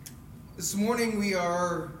This morning we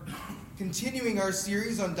are continuing our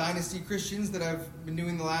series on Dynasty Christians that I've been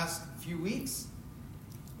doing the last few weeks.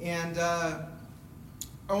 And I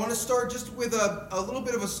want to start just with a little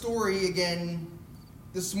bit of a story again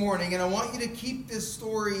this morning. And I want you to keep this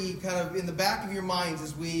story kind of in the back of your minds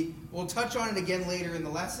as we'll touch on it again later in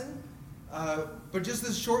the lesson. But just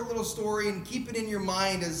this short little story, and keep it in your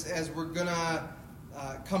mind as we're going to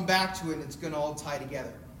come back to it and it's going to all tie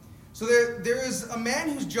together. So there is a man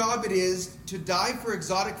whose job it is to dive for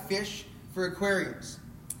exotic fish for aquariums.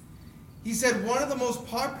 He said one of the most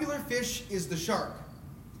popular fish is the shark.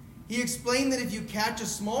 He explained that if you catch a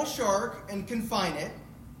small shark and confine it,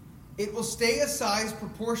 it will stay a size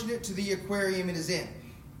proportionate to the aquarium it is in.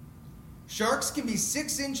 Sharks can be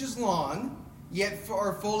 6 inches long, yet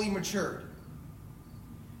are fully matured.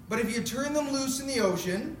 But if you turn them loose in the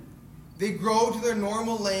ocean, they grow to their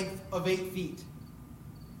normal length of 8 feet.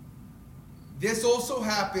 This also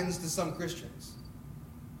happens to some Christians.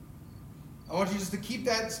 I want you just to keep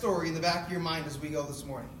that story in the back of your mind as we go this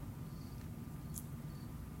morning.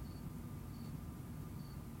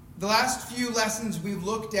 The last few lessons we've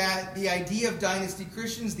looked at the idea of Dynasty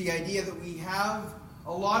Christians, the idea that we have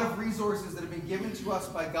a lot of resources that have been given to us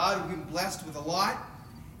by God. We've been blessed with a lot,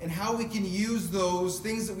 and how we can use those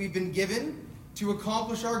things that we've been given to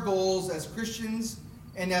accomplish our goals as Christians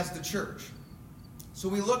and as the church. So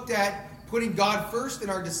we looked at putting God first in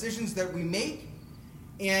our decisions that we make,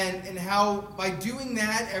 and how by doing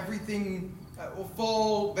that, everything will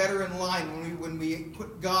fall better in line when we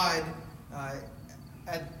put God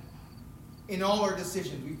in all our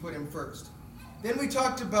decisions. We put Him first. Then we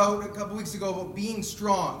talked about, a couple weeks ago, about being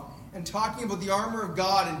strong, and talking about the armor of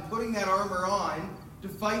God and putting that armor on to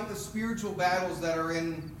fight the spiritual battles that are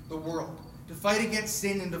in the world. To fight against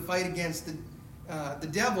sin and to fight against the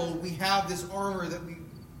devil, we have this armor that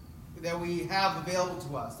we have available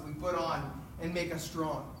to us, that we put on and make us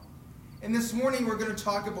strong. And this morning we're going to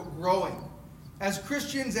talk about growing. As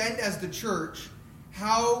Christians and as the church,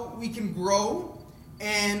 how we can grow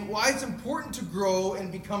and why it's important to grow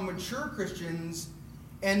and become mature Christians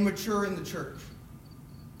and mature in the church.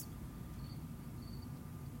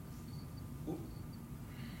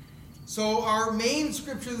 So our main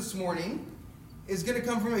scripture this morning is going to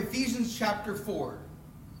come from Ephesians chapter 4.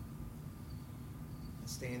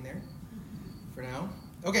 Stay in there for now.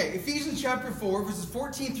 Okay, Ephesians chapter 4, verses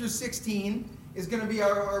 14 through 16 is going to be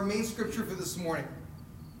our main scripture for this morning.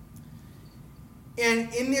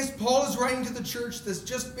 And in this, Paul is writing to the church he's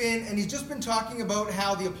just been talking about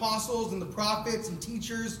how the apostles and the prophets and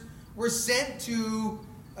teachers were sent to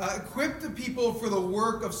equip the people for the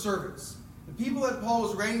work of service. The people that Paul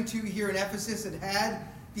was writing to here in Ephesus had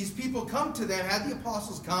these people come to them, had the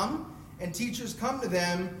apostles come and teachers come to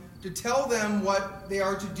them to tell them what they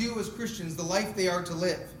are to do as Christians, the life they are to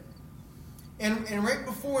live. And right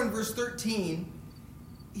before in verse 13,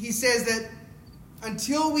 he says that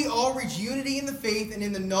until we all reach unity in the faith and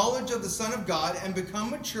in the knowledge of the Son of God and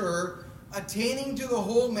become mature, attaining to the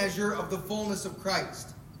whole measure of the fullness of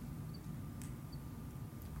Christ.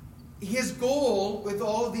 His goal with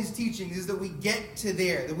all of these teachings is that we get to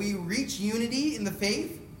there, that we reach unity in the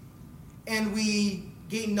faith and we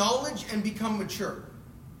gain knowledge and become mature.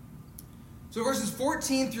 So verses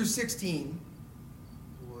 14 through 16.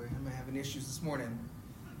 Boy, I'm having issues this morning.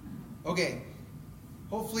 Okay.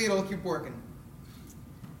 Hopefully it'll keep working.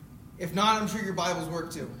 If not, I'm sure your Bibles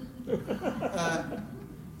work too.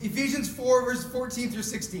 Ephesians 4, verses 14 through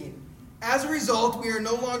 16. As a result, we are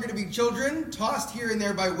no longer to be children, tossed here and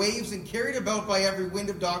there by waves and carried about by every wind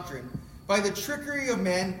of doctrine, by the trickery of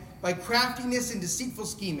men, by craftiness and deceitful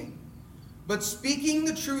scheming. But speaking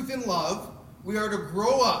the truth in love, we are to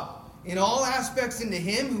grow up in all aspects into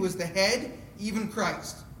Him who is the head, even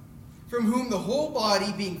Christ, from whom the whole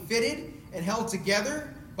body, being fitted and held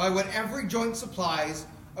together by what every joint supplies,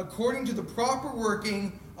 according to the proper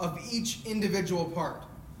working of each individual part,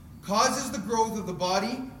 causes the growth of the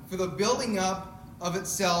body for the building up of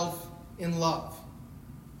itself in love.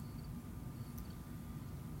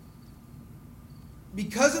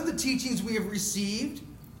 Because of the teachings we have received,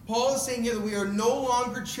 Paul is saying here that we are no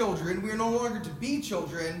longer children, we are no longer to be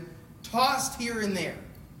children, tossed here and there.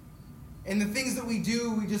 And the things that we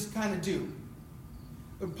do, we just kind of do.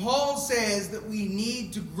 But Paul says that we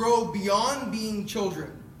need to grow beyond being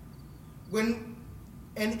children.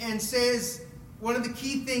 And says one of the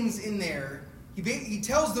key things in there, he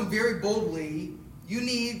tells them very boldly, you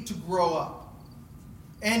need to grow up.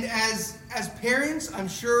 And as parents, I'm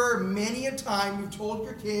sure many a time you've told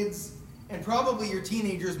your kids, and probably your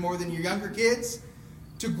teenagers more than your younger kids,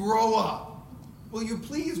 to grow up. Will you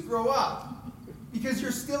please grow up? because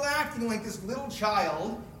you're still acting like this little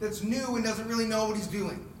child that's new and doesn't really know what he's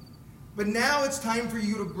doing. But now it's time for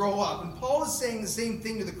you to grow up. And Paul is saying the same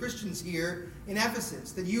thing to the Christians here in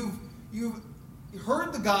Ephesus, that you've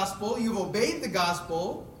heard the gospel, you've obeyed the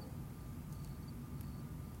gospel,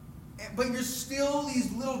 but you're still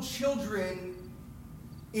these little children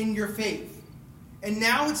in your faith. And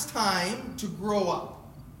now it's time to grow up.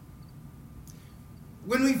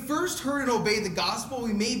 When we first heard and obeyed the gospel,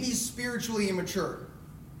 we may be spiritually immature.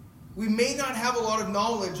 We may not have a lot of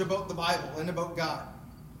knowledge about the Bible and about God.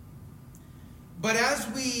 But as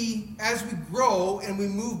we grow and we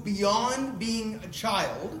move beyond being a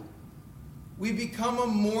child, we become a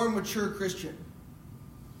more mature Christian.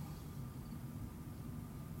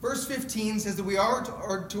 Verse 15 says that we are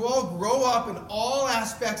to all grow up in all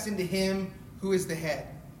aspects into Him who is the head.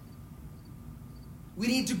 We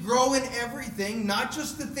need to grow in everything, not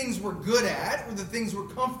just the things we're good at or the things we're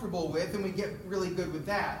comfortable with, and we get really good with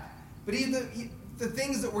that, but even the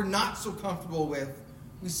things that we're not so comfortable with,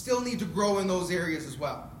 we still need to grow in those areas as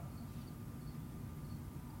well.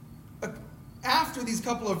 After these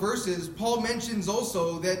couple of verses, Paul mentions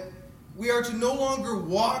also that we are to no longer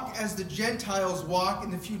walk as the Gentiles walk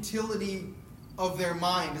in the futility of their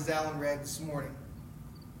mind, as Alan read this morning.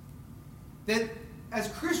 That as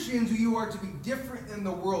Christians, you are to be different than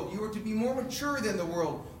the world. You are to be more mature than the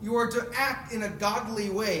world. You are to act in a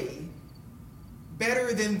godly way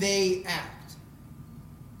better than they act.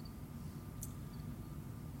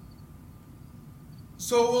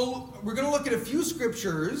 So we're going to look at a few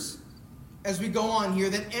scriptures as we go on here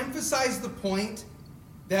that emphasize the point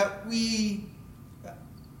that we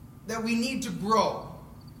need to grow.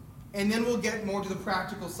 And then we'll get more to the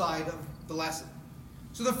practical side of the lesson.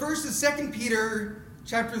 So the first is 2 Peter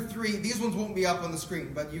chapter 3. These ones won't be up on the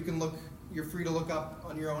screen, but you're free to look up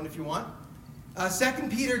on your own if you want. 2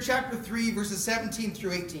 Peter chapter 3, verses 17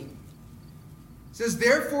 through 18. It says,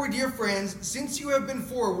 "Therefore, dear friends, since you have been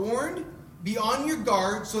forewarned, be on your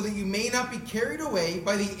guard so that you may not be carried away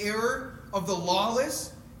by the error of the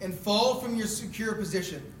lawless and fall from your secure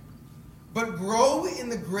position. But grow in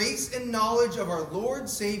the grace and knowledge of our Lord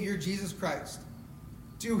Savior Jesus Christ.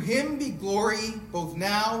 To Him be glory both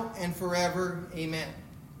now and forever. Amen."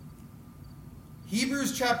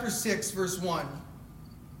 Hebrews chapter 6, verse 1.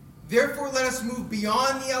 "Therefore let us move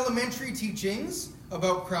beyond the elementary teachings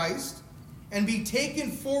about Christ and be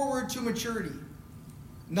taken forward to maturity,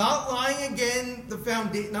 not laying again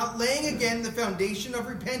the foundation of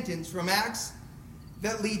repentance from acts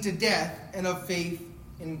that lead to death and of faith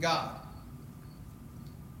in God."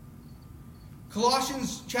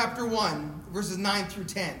 Colossians chapter 1, verses 9 through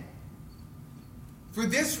 10. "For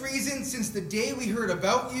this reason, since the day we heard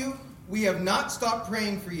about you, we have not stopped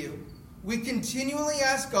praying for you. We continually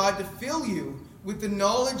ask God to fill you with the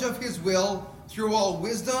knowledge of His will through all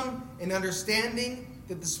wisdom and understanding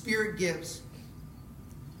that the Spirit gives,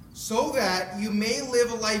 so that you may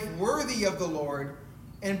live a life worthy of the Lord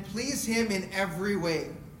and please Him in every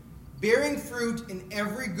way, bearing fruit in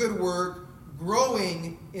every good work,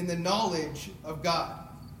 growing in the knowledge of God."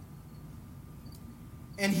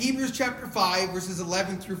 And Hebrews chapter 5, verses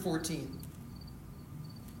 11 through 14.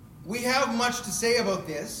 "We have much to say about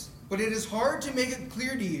this, but it is hard to make it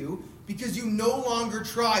clear to you because you no longer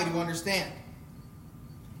try to understand.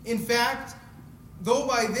 In fact, though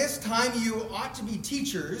by this time you ought to be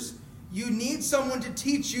teachers, you need someone to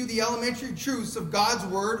teach you the elementary truths of God's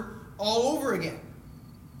Word all over again.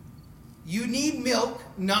 You need milk,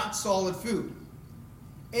 not solid food.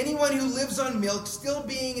 Anyone who lives on milk, still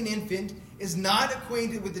being an infant, is not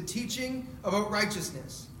acquainted with the teaching about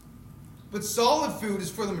righteousness. But solid food is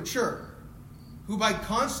for the mature, who by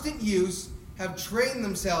constant use have trained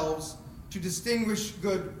themselves to distinguish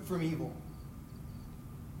good from evil."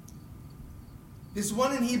 This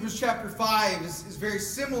one in Hebrews chapter 5 is very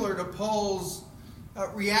similar to Paul's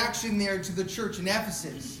reaction there to the church in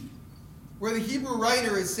Ephesus, where the Hebrew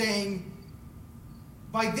writer is saying,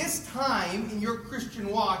 by this time in your Christian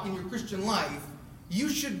walk, in your Christian life, you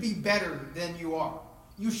should be better than you are.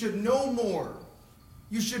 You should know more.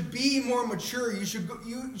 You should be more mature. You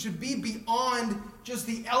should be beyond just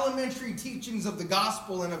the elementary teachings of the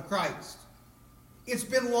gospel and of Christ. It's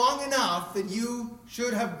been long enough that you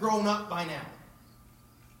should have grown up by now.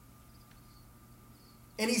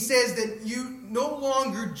 And he says that you no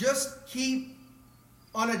longer just keep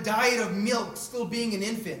on a diet of milk, still being an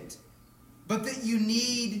infant, but that you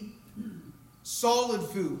need solid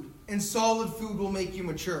food, and solid food will make you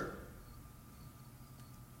mature.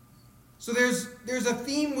 So there's a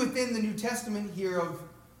theme within the New Testament here of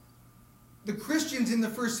the Christians in the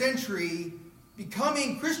first century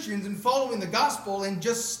becoming Christians and following the gospel and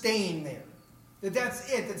just staying there.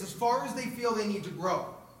 That's it. That's as far as they feel they need to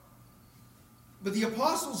grow. But the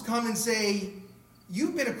apostles come and say,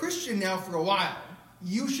 you've been a Christian now for a while.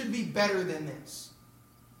 You should be better than this.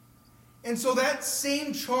 And so that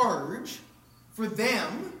same charge for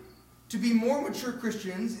them to be more mature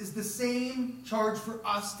Christians is the same charge for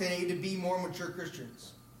us today to be more mature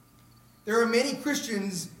Christians. There are many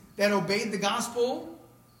Christians that obeyed the gospel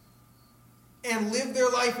and live their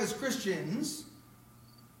life as Christians,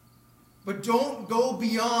 but don't go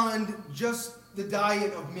beyond just the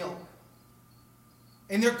diet of milk.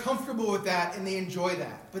 And they're comfortable with that and they enjoy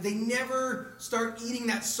that. But they never start eating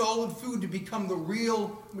that solid food to become the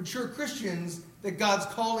real mature Christians that God's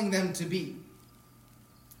calling them to be.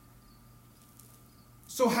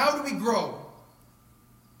 So how do we grow?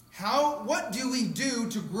 What do we do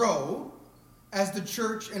to grow as the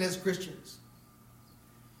church and as Christians?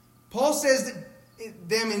 Paul says that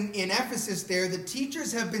them in Ephesus there, the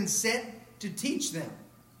teachers have been sent to teach them.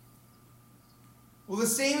 Well, the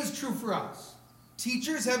same is true for us.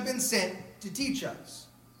 Teachers have been sent to teach us.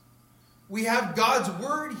 We have God's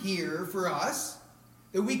word here for us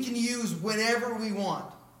that we can use whenever we want.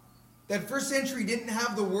 That first century didn't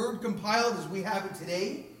have the word compiled as we have it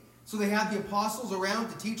today, so they had the apostles around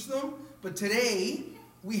to teach them. But today,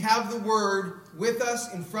 we have the word with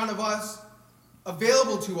us, in front of us,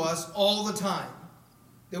 available to us all the time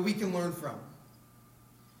that we can learn from.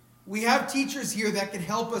 We have teachers here that can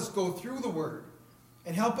help us go through the word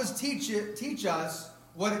and help us teach us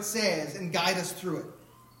what it says and guide us through it.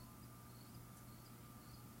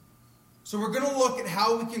 So we're going to look at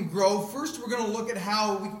how we can grow. First, we're going to look at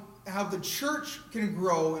how the church can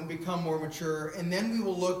grow and become more mature, and then we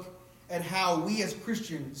will look at how we as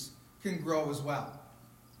Christians can grow as well.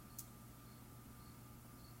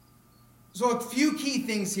 So a few key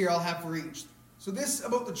things here I'll have for each. So this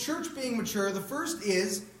about the church being mature, the first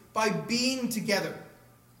is by being together.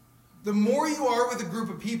 The more you are with a group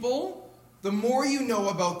of people, the more you know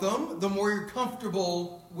about them, the more you're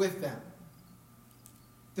comfortable with them.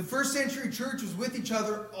 The first century church was with each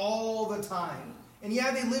other all the time. And yeah,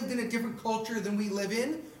 they lived in a different culture than we live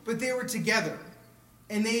in, but they were together.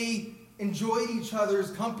 And they enjoyed each other's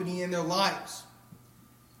company in their lives.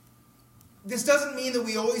 This doesn't mean that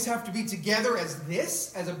we always have to be together as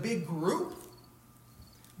a big group.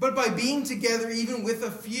 But by being together, even with a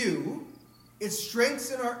few, it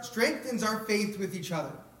strengthens our faith with each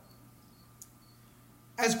other.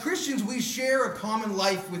 As Christians, we share a common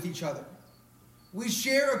life with each other. We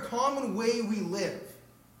share a common way we live.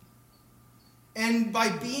 And by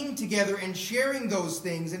being together and sharing those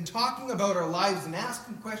things and talking about our lives and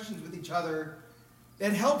asking questions with each other,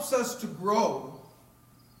 that helps us to grow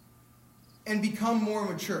and become more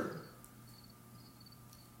mature.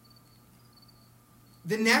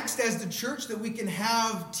 The next, as the church, that we can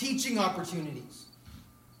have teaching opportunities.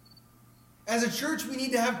 As a church, we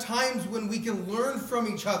need to have times when we can learn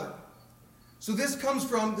from each other. So this comes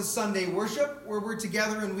from the Sunday worship, where we're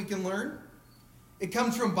together and we can learn. It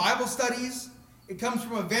comes from Bible studies. It comes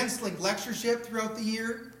from events like lectureship throughout the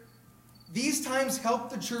year. These times help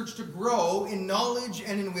the church to grow in knowledge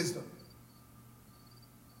and in wisdom.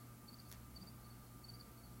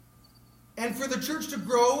 And for the church to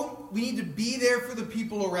grow, we need to be there for the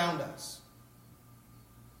people around us.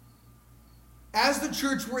 As the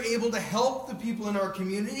church, we're able to help the people in our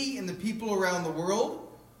community and the people around the world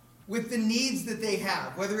with the needs that they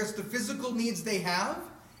have, whether it's the physical needs they have,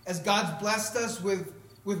 as God's blessed us with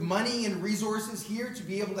money and resources here to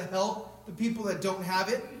be able to help the people that don't have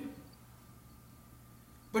it,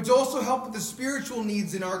 but to also help with the spiritual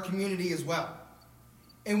needs in our community as well.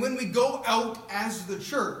 And when we go out as the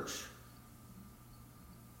church,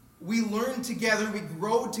 we learn together, we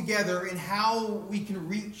grow together in how we can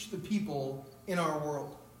reach the people in our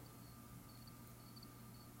world.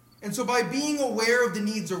 And so by being aware of the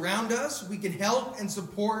needs around us, we can help and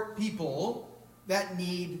support people that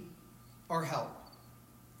need our help.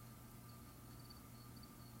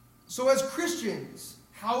 So as Christians,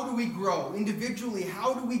 how do we grow? Individually,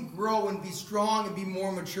 how do we grow and be strong and be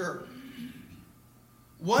more mature?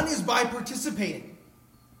 One is by participating.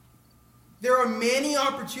 There are many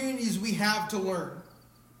opportunities we have to learn.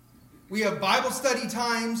 We have Bible study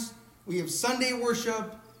times, we have Sunday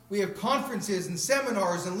worship, we have conferences and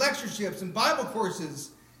seminars and lectureships and Bible courses.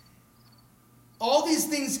 All these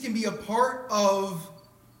things can be a part of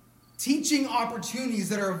teaching opportunities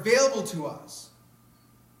that are available to us.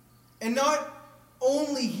 And not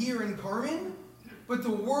only here in Carmen, but the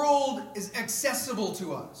world is accessible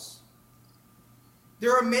to us.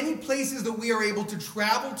 There are many places that we are able to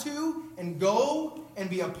travel to and go and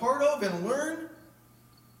be a part of and learn.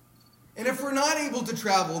 And if we're not able to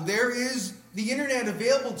travel, there is the internet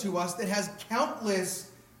available to us that has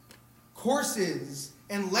countless courses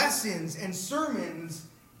and lessons and sermons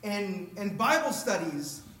and Bible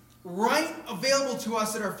studies right available to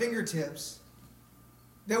us at our fingertips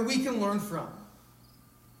that we can learn from.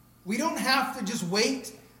 We don't have to just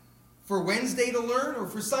wait for Wednesday to learn or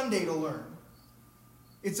for Sunday to learn.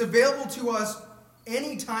 It's available to us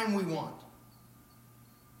anytime we want.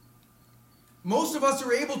 Most of us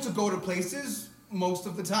are able to go to places most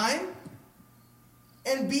of the time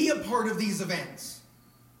and be a part of these events.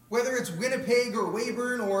 Whether it's Winnipeg or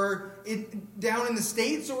Weyburn or down in the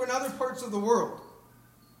States or in other parts of the world.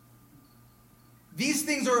 These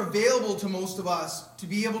things are available to most of us to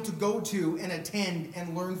be able to go to and attend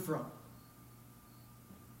and learn from.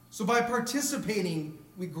 So by participating,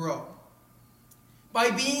 we grow.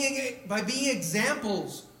 By being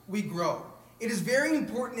examples, we grow. It is very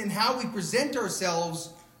important in how we present ourselves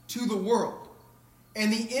to the world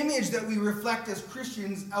and the image that we reflect as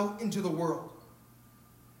Christians out into the world.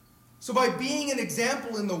 So by being an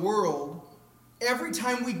example in the world, every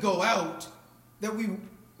time we go out, that we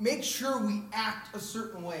make sure we act a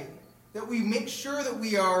certain way. That we make sure that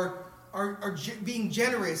we are being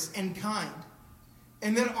generous and kind.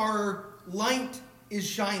 And that our light is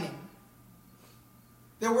shining.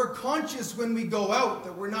 That we're conscious when we go out,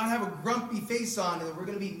 that we're not have a grumpy face on, and that we're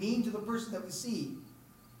going to be mean to the person that we see.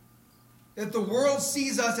 That the world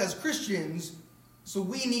sees us as Christians, so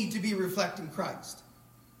we need to be reflecting Christ.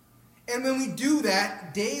 And when we do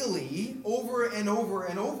that daily, over and over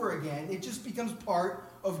and over again, it just becomes part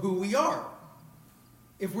of who we are.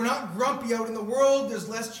 If we're not grumpy out in the world, there's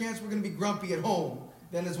less chance we're going to be grumpy at home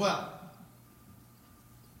then as well.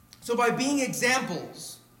 So by being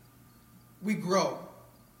examples, we grow.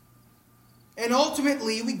 And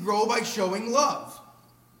ultimately, we grow by showing love.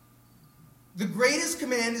 The greatest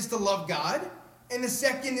command is to love God, and the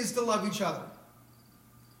second is to love each other.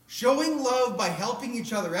 Showing love by helping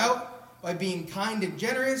each other out, by being kind and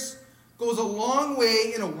generous, goes a long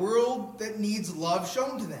way in a world that needs love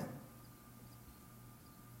shown to them.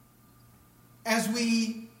 As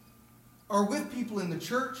we are with people in the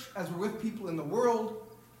church, as we're with people in the world,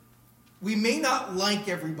 we may not like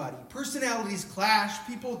everybody. Personalities clash.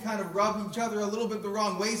 People kind of rub each other a little bit the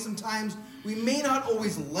wrong way sometimes. We may not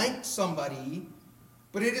always like somebody,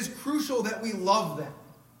 but it is crucial that we love them.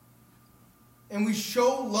 And we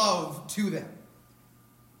show love to them.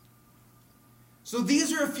 So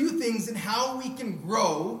these are a few things in how we can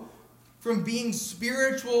grow from being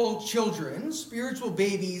spiritual children, spiritual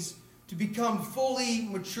babies, to become fully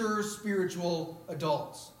mature spiritual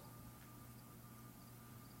adults.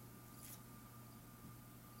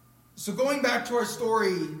 So going back to our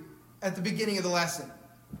story at the beginning of the lesson.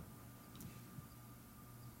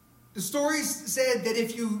 The story said that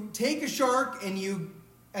if you take a shark and you,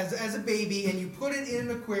 as a baby, and you put it in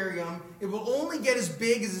an aquarium, it will only get as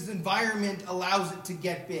big as its environment allows it to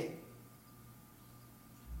get big.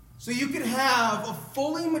 So you can have a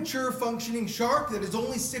fully mature functioning shark that is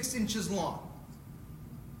only 6 inches long.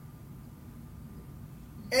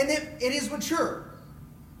 And it is mature.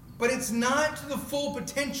 But it's not to the full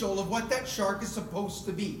potential of what that shark is supposed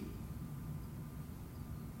to be.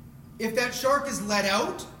 If that shark is let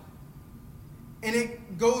out and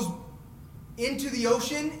it goes into the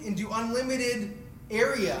ocean, into unlimited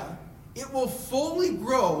area, it will fully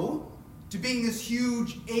grow to being this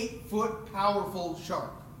huge 8-foot powerful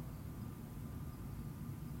shark.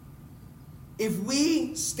 If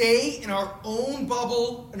we stay in our own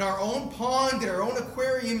bubble, in our own pond, in our own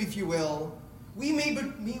aquarium, if you will, we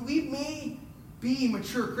may be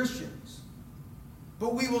mature Christians,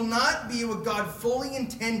 but we will not be what God fully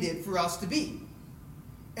intended for us to be.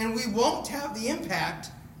 And we won't have the impact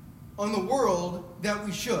on the world that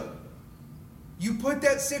we should. You put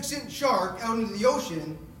that 6-inch shark out into the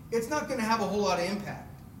ocean, it's not going to have a whole lot of impact.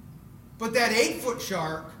 But that 8-foot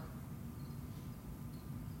shark,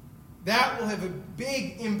 that will have a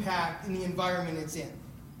big impact in the environment it's in.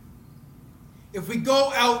 If we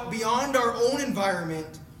go out beyond our own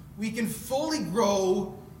environment, we can fully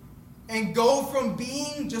grow and go from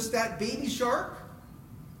being just that baby shark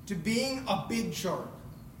to being a big shark.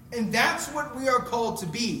 And that's what we are called to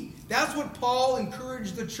be. That's what Paul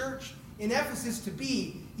encouraged the church in Ephesus to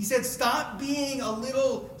be. He said, stop being a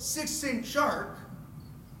little 6-inch shark.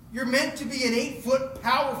 You're meant to be an 8-foot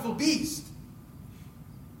powerful beast.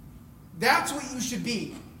 That's what you should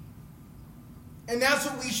be. And that's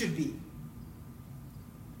what we should be.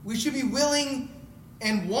 We should be willing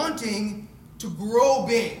and wanting to grow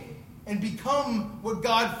big and become what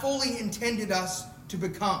God fully intended us to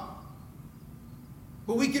become.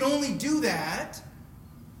 But we can only do that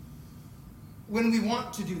when we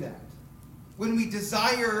want to do that, when we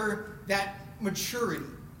desire that maturity.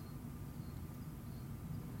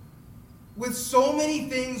 With so many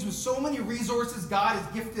things, with so many resources God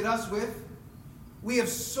has gifted us with, we have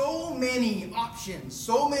so many options,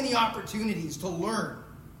 so many opportunities to learn,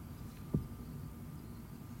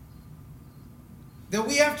 that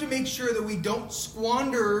we have to make sure that we don't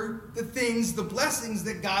squander the things, the blessings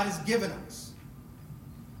that God has given us.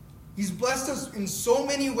 He's blessed us in so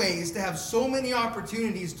many ways to have so many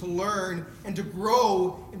opportunities to learn and to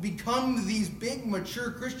grow and become these big,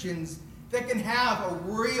 mature Christians that can have a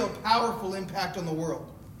real powerful impact on the world.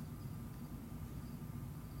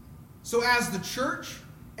 So as the church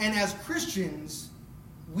and as Christians,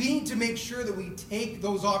 we need to make sure that we take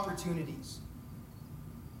those opportunities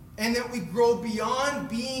and that we grow beyond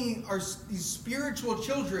being these spiritual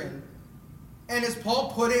children. And as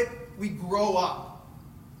Paul put it, we grow up.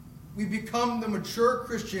 We become the mature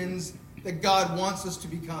Christians that God wants us to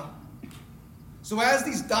become. So as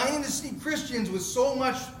these dynasty Christians with so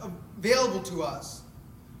much available to us,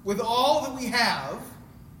 with all that we have,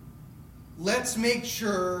 let's make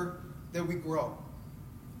sure that we grow.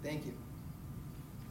 Thank you.